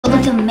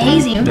looks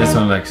amazing. This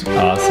one looks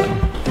awesome.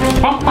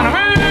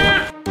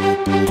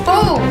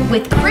 Oh,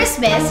 with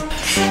Christmas.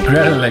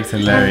 Greta looks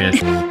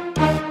hilarious.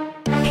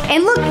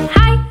 And look,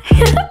 hi.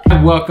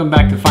 Welcome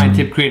back to Fine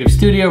Tip Creative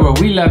Studio,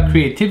 where we love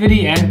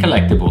creativity and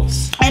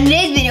collectibles. In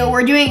today's video,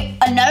 we're doing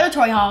another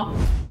toy haul.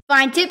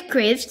 Fine Tip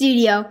Creative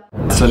Studio.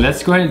 So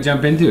let's go ahead and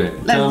jump into it.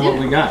 Let's Tell them what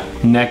we got.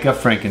 NECA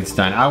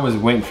Frankenstein. I was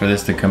waiting for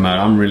this to come out.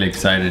 I'm really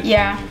excited.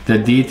 Yeah. The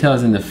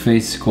details in the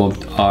face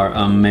sculpt are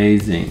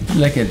amazing.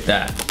 Look at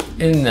that.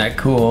 Isn't that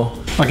cool?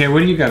 Okay, what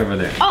do you got over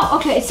there? Oh,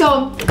 okay,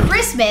 so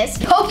Christmas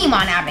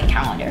Pokemon advent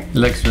calendar.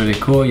 Looks really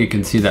cool. You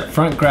can see that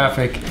front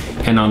graphic,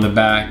 and on the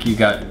back you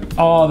got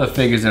all the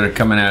figures that are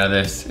coming out of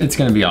this. It's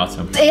gonna be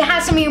awesome. It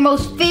has some of your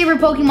most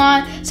favorite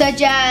Pokemon,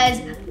 such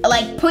as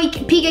like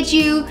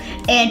Pikachu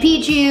and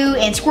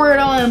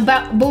Squirtle and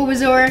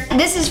Bulbasaur.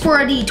 This is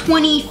for the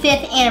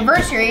 25th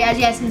anniversary, as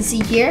you guys can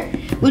see here,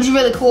 which is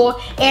really cool.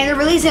 And they're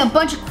releasing a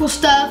bunch of cool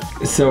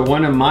stuff. So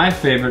one of my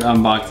favorite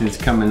unboxings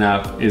coming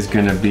up is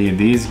gonna be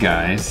these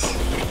guys,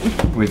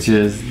 which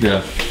is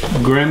the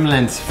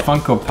Gremlins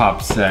Funko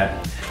Pop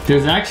set.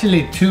 There's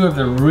actually two of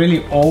the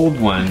really old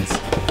ones,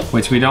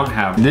 which we don't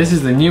have. This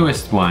is the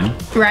newest one,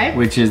 right?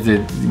 Which is the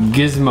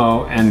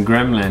Gizmo and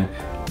Gremlin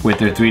with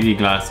their 3D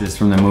glasses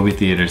from the movie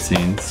theater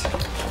scenes.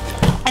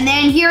 And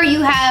then here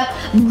you have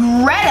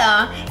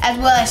Greta, as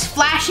well as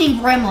Flashing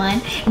Gremlin,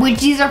 which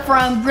these are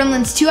from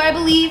Gremlins 2, I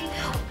believe.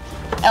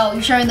 Oh,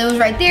 you're showing those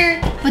right there.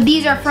 But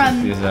these are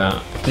from...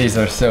 These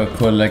are so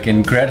cool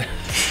looking. Greta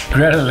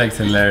looks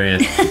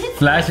hilarious.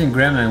 Flashing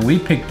Gremlin, we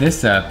picked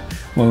this up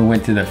when we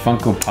went to the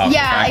Funko Pop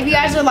Yeah, factory. if you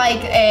guys are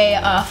like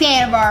a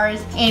fan of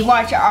ours and you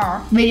watch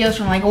our videos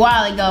from like a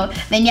while ago,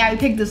 then yeah, we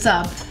picked this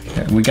up.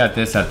 We got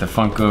this at the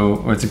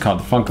Funko, what's it called?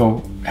 The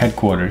Funko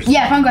headquarters.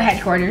 Yeah, Funko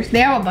headquarters. They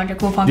have a bunch of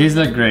cool Funko. These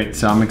look great,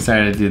 so I'm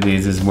excited to do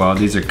these as well.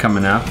 These are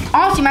coming up.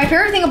 Honestly, my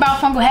favorite thing about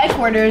Funko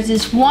headquarters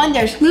is one,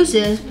 they're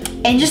exclusives,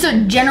 and just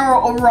a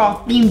general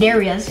overall themed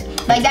areas.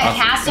 Like that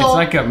castle. It's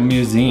like a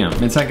museum.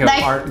 It's like an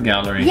art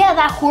gallery. Yeah,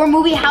 that horror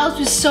movie house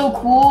was so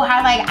cool.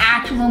 Had like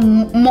actual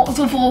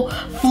multiple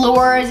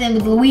floors and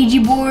the Luigi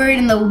board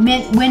and the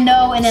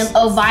window and then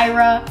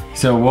Elvira.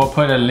 So we'll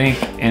put a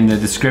link in the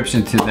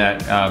description to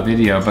that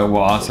video, but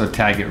we'll also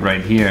tag it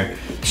right here,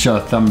 show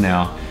a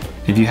thumbnail.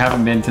 If you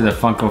haven't been to the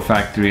Funko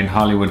factory in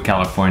Hollywood,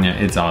 California,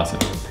 it's awesome.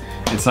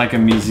 It's like a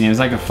museum. It's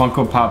like a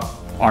Funko Pop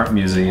art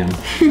museum.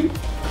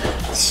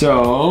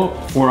 So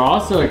we're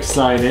also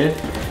excited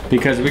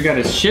because we got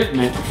a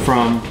shipment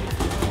from...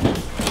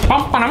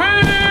 Oh,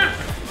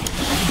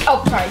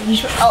 sorry.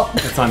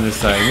 It's on this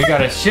side. We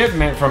got a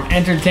shipment from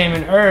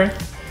Entertainment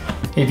Earth.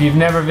 If you've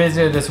never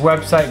visited this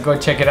website, go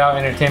check it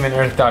out,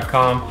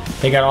 entertainmentearth.com.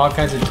 They got all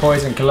kinds of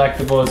toys and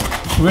collectibles,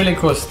 really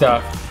cool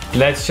stuff.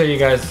 Let's show you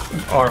guys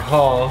our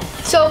haul.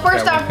 So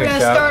first off, we're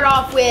gonna start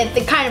off with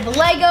the kind of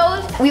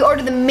Legos. We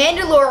ordered the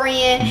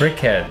Mandalorian.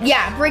 Brickhead.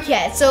 Yeah,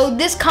 Brickhead. So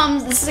this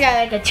is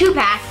like a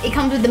 2-pack. It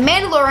comes with the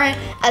Mandalorian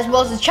as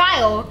well as the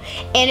child.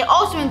 And it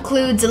also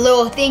includes a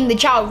little thing the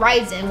child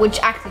rides in, which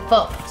actually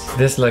floats.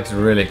 This looks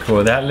really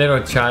cool. That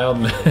little child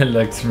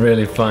looks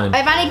really fun.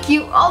 I find it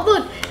cute. Oh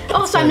look,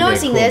 also I'm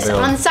noticing this.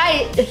 On the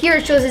side, here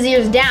it shows his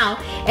ears down,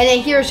 and then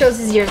here it shows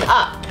his ears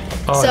up.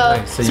 Oh,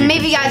 nice. So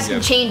maybe you guys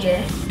can change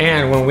it.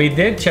 And when we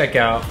did check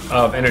out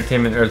of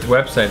Entertainment Earth's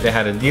website, they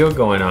had a deal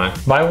going on.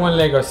 Buy one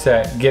Lego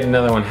set, get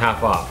another one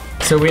half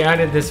off. So we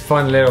added this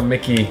fun little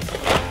Mickey,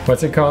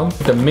 what's it called?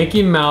 The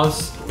Mickey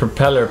Mouse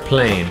propeller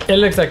plane. It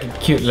looks like a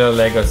cute little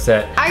Lego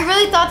set. I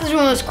really thought this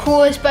one was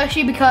cool,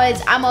 especially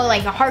because I'm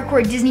a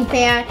hardcore Disney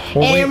fan,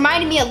 and it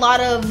reminded me a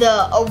lot of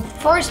the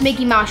first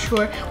Mickey Mouse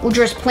short, which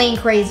was Plain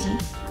Crazy.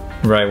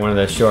 Right, one of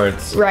the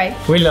shorts. Right.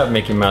 We love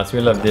Mickey Mouse, we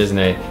love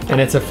Disney,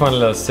 and it's a fun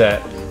little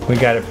set. We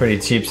got it pretty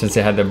cheap since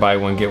they had to buy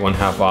one, get one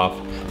half off.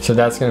 So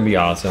that's gonna be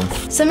awesome.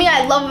 Something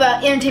I love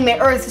about Entertainment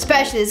Earth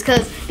especially is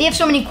because they have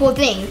so many cool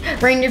things.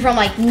 Ranging from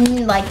like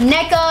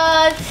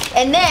NECA,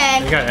 and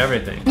then... They got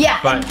everything. Yeah.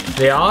 But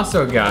they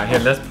also got, here,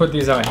 let's put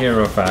these out here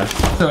real fast.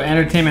 So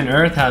Entertainment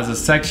Earth has a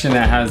section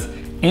that has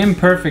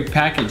imperfect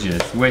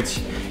packages, which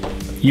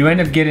you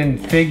end up getting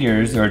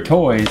figures or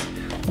toys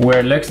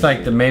where it looks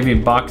like the maybe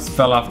box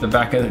fell off the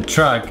back of the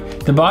truck.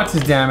 The box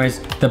is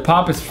damaged, the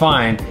pop is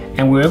fine,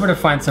 and we were able to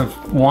find some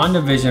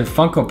WandaVision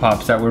Funko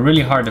Pops that were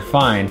really hard to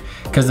find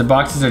because the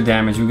boxes are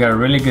damaged. We got a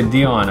really good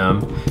deal on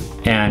them,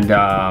 and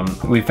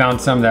we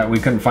found some that we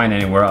couldn't find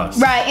anywhere else.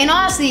 Right, and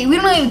honestly, we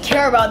don't even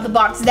care about the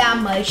box that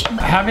much.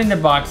 Having the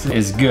box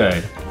is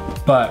good,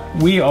 but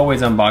we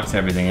always unbox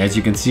everything, as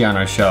you can see on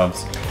our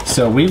shelves.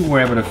 So we were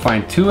able to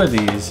find 2 of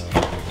these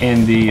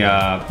in the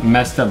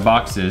messed up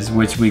boxes,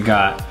 which we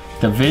got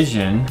the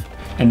Vision,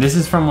 and this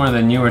is from one of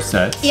the newer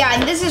sets. Yeah,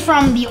 and this is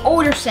from the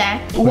older set,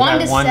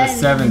 Wanda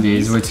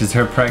 70s, which is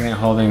her pregnant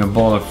holding a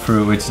bowl of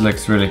fruit, which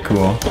looks really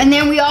cool. And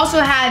then we also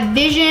have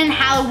Vision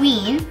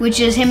Halloween, which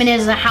is him in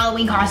his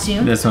Halloween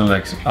costume. This one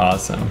looks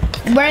awesome.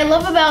 What I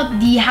love about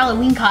the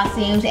Halloween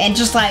costumes and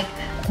just like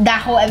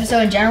that whole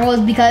episode in general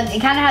is because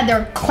it kind of had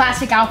their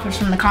classic outfits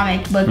from the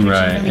comic book, which is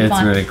really fun.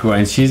 It's really cool,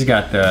 and she's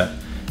got the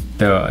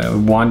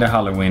the Wanda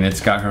Halloween.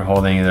 It's got her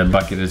holding the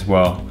bucket as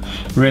well.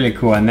 Really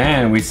cool. And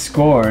then we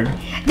scored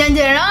Dun, dun,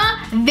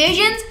 dun,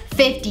 Visions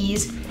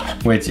 50s,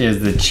 which is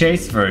the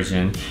chase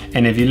version.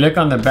 And if you look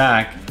on the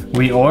back,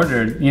 we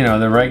ordered, you know,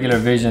 the regular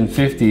Vision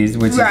 50s,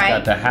 which has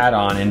got the hat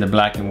on in the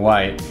black and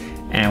white.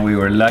 And we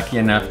were lucky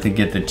enough to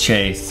get the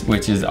chase,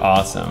 which is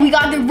awesome. We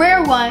got the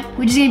rare one,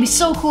 which is gonna be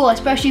so cool,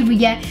 especially if we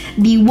get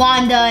the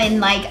Wanda. And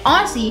like,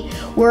 honestly,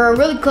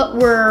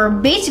 we're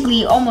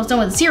basically almost done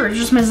with the series.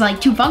 Just missing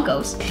like 2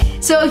 Funkos.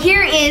 So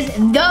here is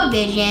the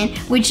Vision,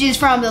 which is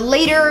from the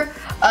later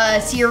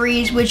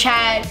series, which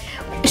had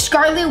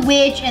Scarlet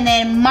Witch and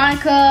then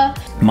Monica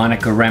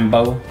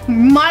Rambeau.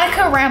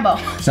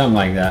 Something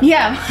like that.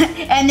 Yeah,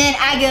 and then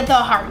Agatha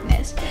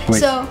Harkness. Which,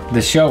 so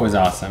the show was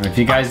awesome. If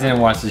you guys didn't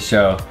watch the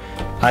show,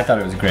 I thought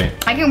it was great.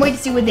 I can't wait to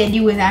see what they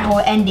do with that whole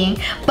ending.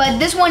 But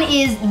this one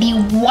is the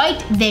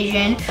White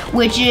Vision,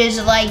 which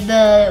is like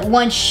the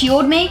one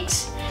S.H.I.E.L.D.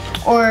 makes,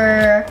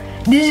 or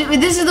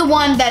this is the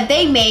one that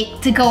they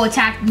make to go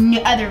attack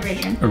the other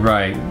Vision.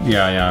 Right,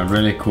 yeah,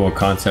 really cool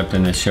concept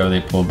in the show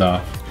they pulled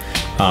off.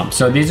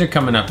 So these are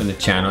coming up in the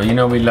channel. You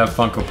know we love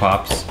Funko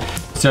Pops.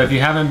 So if you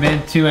haven't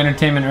been to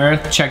Entertainment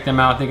Earth, check them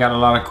out. They got a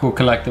lot of cool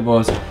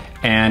collectibles.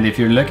 And if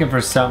you're looking for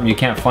something, you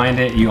can't find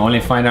it, you only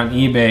find it on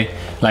eBay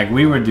like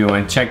we were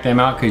doing, check them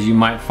out because you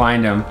might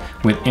find them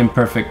with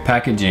imperfect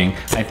packaging.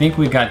 I think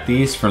we got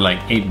these for like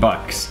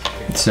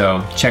 $8.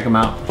 So check them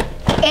out.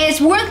 And it's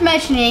worth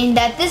mentioning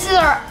that this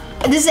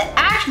is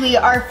actually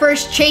our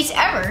first chase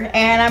ever,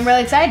 and I'm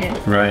really excited.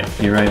 Right,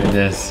 you're right, it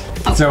is.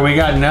 Oh. So we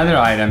got another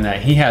item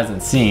that he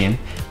hasn't seen,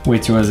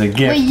 which was a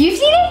gift. Wait, you've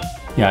seen it?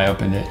 Yeah, I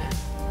opened it.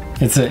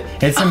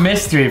 It's a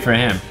mystery for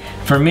him.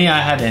 For me, I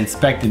had to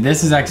inspect it.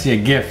 This is actually a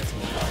gift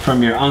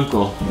from your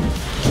uncle,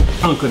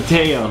 Uncle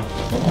Teo.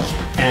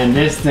 And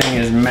this thing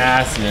is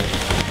massive.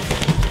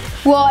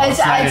 Well,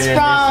 it's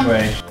from... This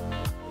way.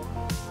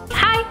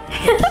 Hi.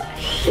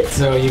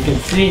 So you can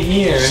see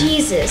here.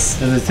 Jesus.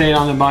 Does it say it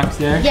on the box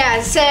there? Yeah,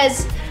 it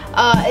says,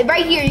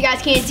 right here, you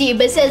guys can't see it,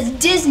 but it says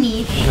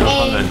Disney. No,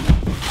 hold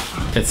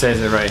on. It says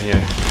it right here.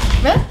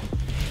 Really?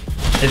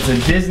 It's a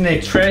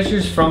Disney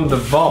Treasures from the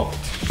Vault.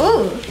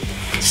 Ooh.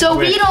 So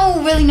we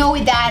don't really know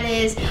what that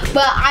is,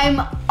 but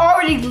I'm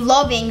already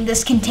loving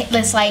this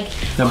like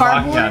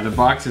cardboard. Yeah, the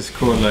box is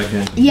cool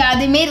looking. Yeah,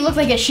 they made it look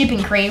like a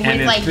shipping crate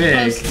with like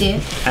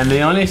postage. And the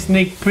only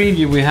sneak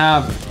preview we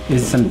have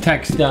is some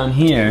text down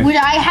here. Which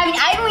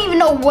I don't even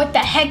know what the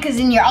heck is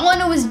in here. All I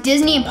know is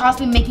Disney and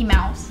possibly Mickey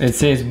Mouse. It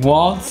says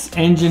Walt's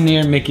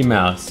Engineer Mickey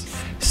Mouse.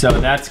 So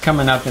that's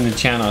coming up in the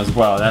channel as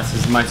well. That's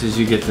as much as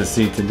you get to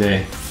see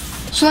today.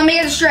 So let me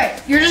get it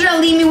straight. You're just gonna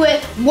leave me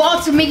with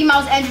Walt's Mickey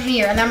Mouse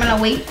Engineer and I'm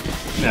gonna wait?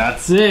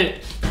 That's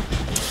it.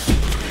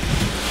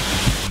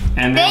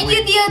 And thank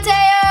you,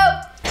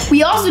 Teo.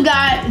 We also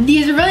got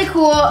these really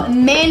cool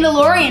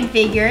Mandalorian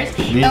figures.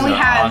 These are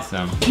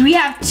awesome. We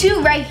have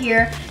 2 right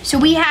here. So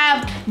we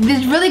have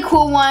this really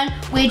cool one,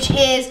 which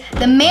is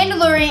the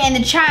Mandalorian and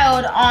the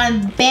child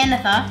on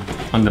Bantha.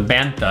 On the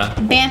Bantha?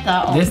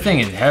 Bantha. Oh. This thing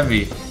is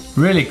heavy.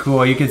 Really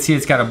cool. You can see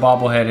it's got a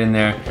bobblehead in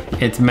there.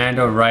 It's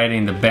Mando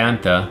riding the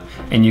Bantha,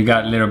 and you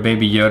got little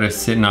baby Yoda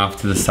sitting off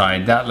to the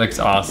side. That looks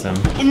awesome.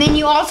 And then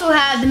you also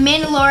have the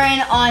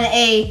Mandalorian on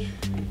a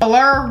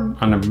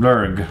blurg. On a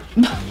blurg.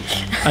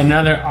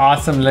 Another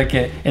awesome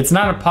looking. It's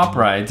not a pop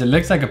ride. It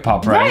looks like a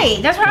pop ride.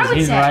 Right, that's what I would say.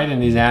 He's riding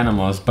these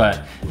animals,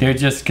 but they're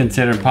just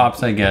considered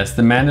pops, I guess.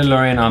 The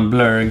Mandalorian on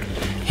blurg.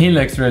 He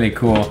looks really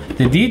cool.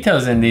 The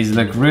details in these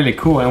look really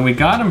cool, and we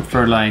got them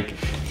for like,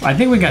 I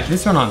think we got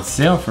this one on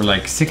sale for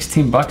like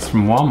 16 bucks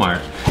from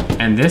Walmart.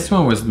 And this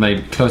one was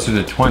like closer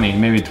to 20,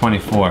 maybe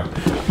 24.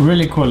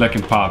 Really cool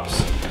looking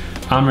pops.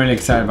 I'm really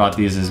excited about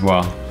these as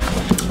well.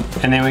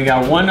 And then we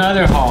got one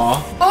other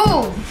haul.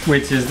 Oh!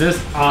 Which is this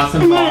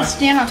awesome box. I'm gonna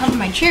stand on top of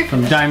my chair.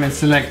 From Diamond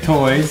Select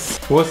Toys.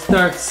 We'll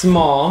start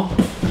small.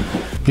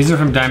 These are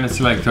from Diamond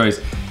Select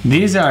Toys.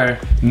 These are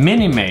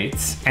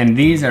Mini-Mates and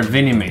these are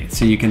Vini-Mates.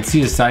 So you can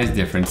see a size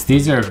difference.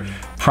 These are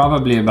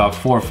probably about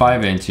 4 or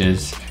 5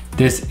 inches.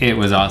 It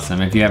was awesome.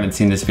 If you haven't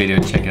seen this video,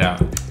 check it out.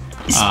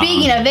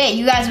 Speaking of it,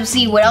 you guys will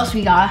see what else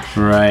we got.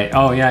 Right.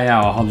 Oh, yeah,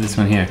 I'll hold this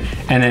one here.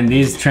 And then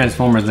these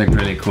Transformers look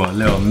really cool.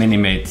 Little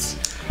Mini-Mates.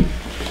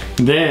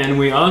 Then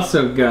we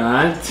also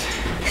got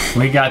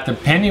the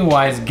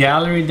Pennywise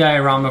Gallery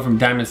Diorama from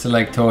Diamond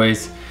Select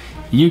Toys.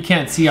 You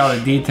can't see all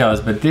the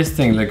details, but this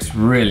thing looks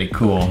really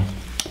cool.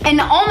 And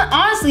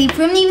honestly,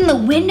 from even the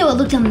window, it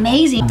looked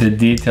amazing. The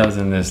details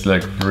in this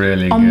look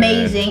really good.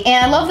 Amazing.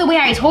 And I love the way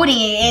how he's holding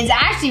it. And it's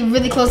actually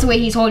really close to the way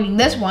he's holding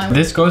this one.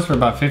 This goes for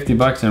about 50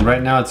 bucks, and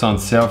right now it's on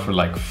sale for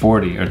like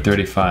 40 or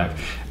 35.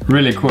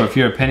 Really cool. If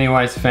you're a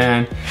Pennywise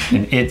fan,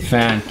 an It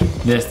fan,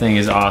 this thing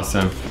is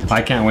awesome.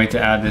 I can't wait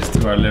to add this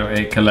to our little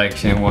It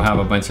collection. We'll have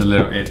a bunch of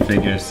little It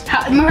figures.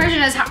 My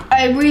question is,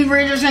 we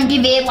were just gonna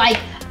give it like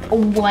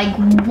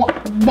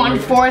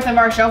 1/4 of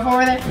our shelf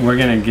over there. We're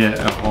gonna get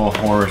a whole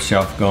horror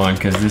shelf going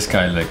because this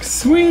guy looks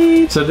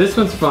sweet. So this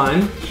one's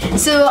fun.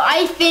 So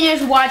I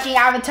finished watching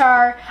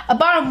Avatar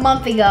about a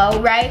month ago,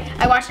 right?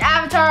 I watched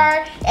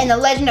Avatar and The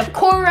Legend of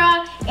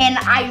Korra and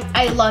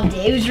I loved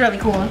it. It was really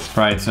cool.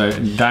 Right, so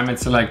Diamond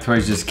Select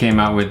Toys just came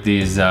out with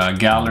these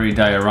gallery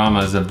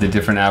dioramas of the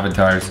different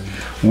avatars.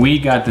 We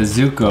got the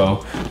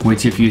Zuko,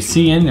 which if you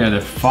see in there,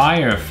 the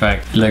fire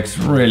effect looks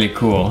really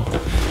cool.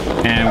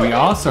 And we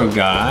also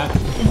got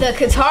the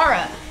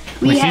Katara.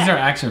 These are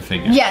action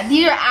figures. Yeah,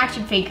 these are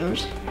action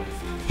figures.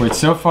 Which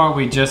so far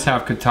we just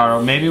have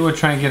Katara. Maybe we'll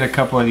try and get a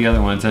couple of the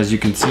other ones. As you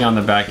can see on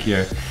the back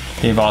here,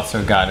 they've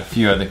also got a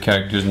few other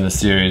characters in the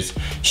series.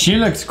 She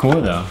looks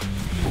cool though.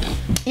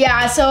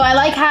 Yeah, so I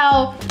like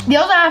how they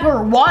also have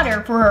her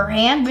water for her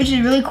hand, which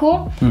is really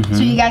cool.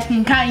 So you guys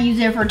can kind of use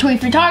it for toy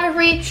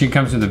photography. She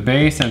comes with a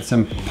base and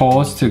some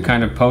poles to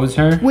kind of pose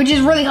her. Which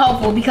is really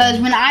helpful because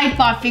when I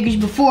bought figures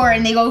before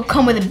and they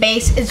come with a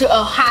base, it's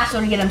a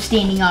hassle to get them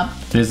standing up.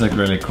 These look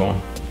really cool.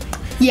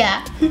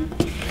 Yeah.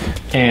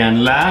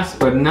 And last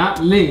but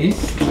not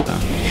least,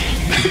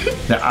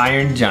 the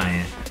Iron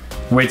Giant,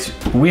 which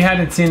we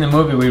hadn't seen the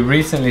movie. We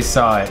recently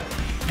saw it.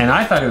 And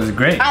I thought it was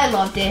great. I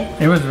loved it.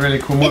 It was a really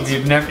cool movie.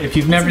 If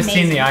you've never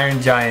seen The Iron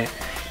Giant,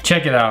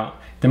 check it out.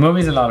 The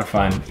movie's a lot of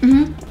fun.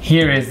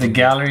 Here is the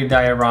gallery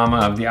diorama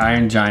of The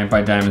Iron Giant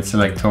by Diamond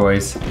Select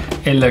Toys.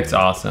 It looks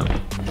awesome.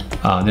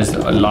 There's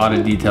a lot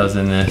of details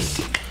in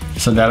this.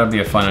 So that'll be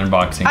a fun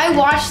unboxing. I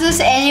watched this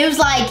and it was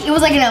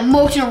like an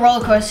emotional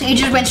roller coaster. It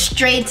just went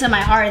straight to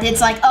my heart. It's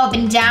like up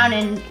and down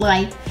and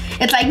like,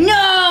 it's like,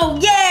 no,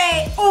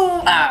 yay,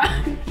 ooh,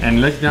 ah.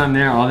 And look down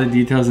there, all the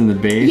details in the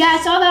base. Yeah,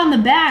 I saw that on the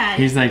back.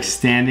 He's like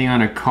standing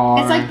on a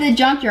car. It's like the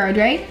junkyard,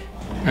 right?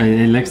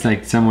 It looks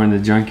like somewhere in the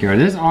junkyard.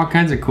 There's all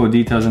kinds of cool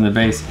details in the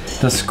base.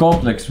 The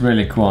sculpt looks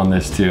really cool on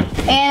this too.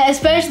 And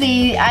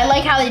especially, I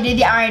like how they did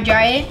the Iron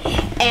Giant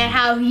and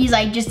how he's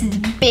like just this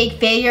big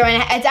figure,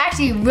 and it's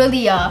actually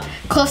really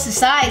close to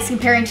size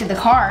comparing to the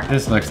car.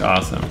 This looks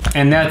awesome.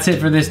 And that's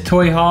it for this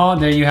toy haul.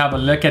 There you have a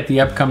look at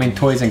the upcoming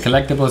toys and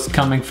collectibles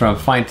coming from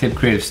Fine Tip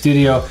Creative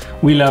Studio.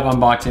 We love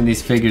unboxing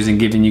these figures and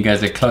giving you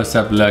guys a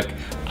close-up look.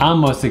 I'm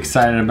most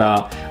excited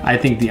about, I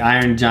think, the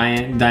Iron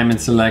Giant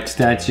Diamond Select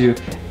statue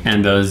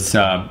and those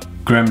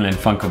Gremlin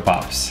Funko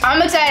Pops.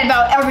 I'm excited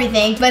about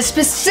everything, but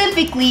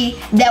specifically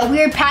that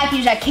weird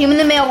package that came in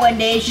the mail one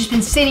day. It's just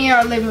been sitting in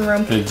our living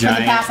room for the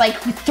past like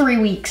 3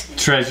 weeks.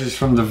 Treasures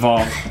from the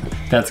vault.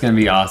 That's gonna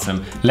be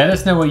awesome. Let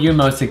us know what you're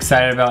most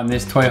excited about in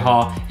this toy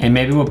haul, and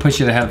maybe we'll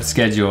push it ahead of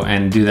schedule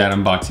and do that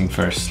unboxing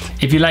first.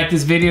 If you like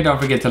this video, don't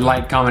forget to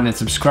like, comment, and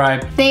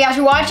subscribe. Thank you guys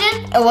for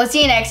watching, and we'll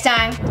see you next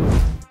time.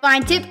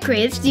 Fine Tip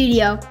Creative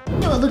Studio.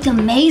 Oh, it looked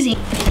amazing.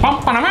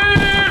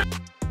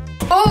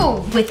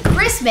 Oh, with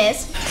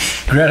Christmas.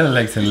 Greta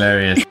looks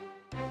hilarious.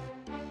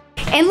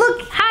 And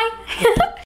look, hi.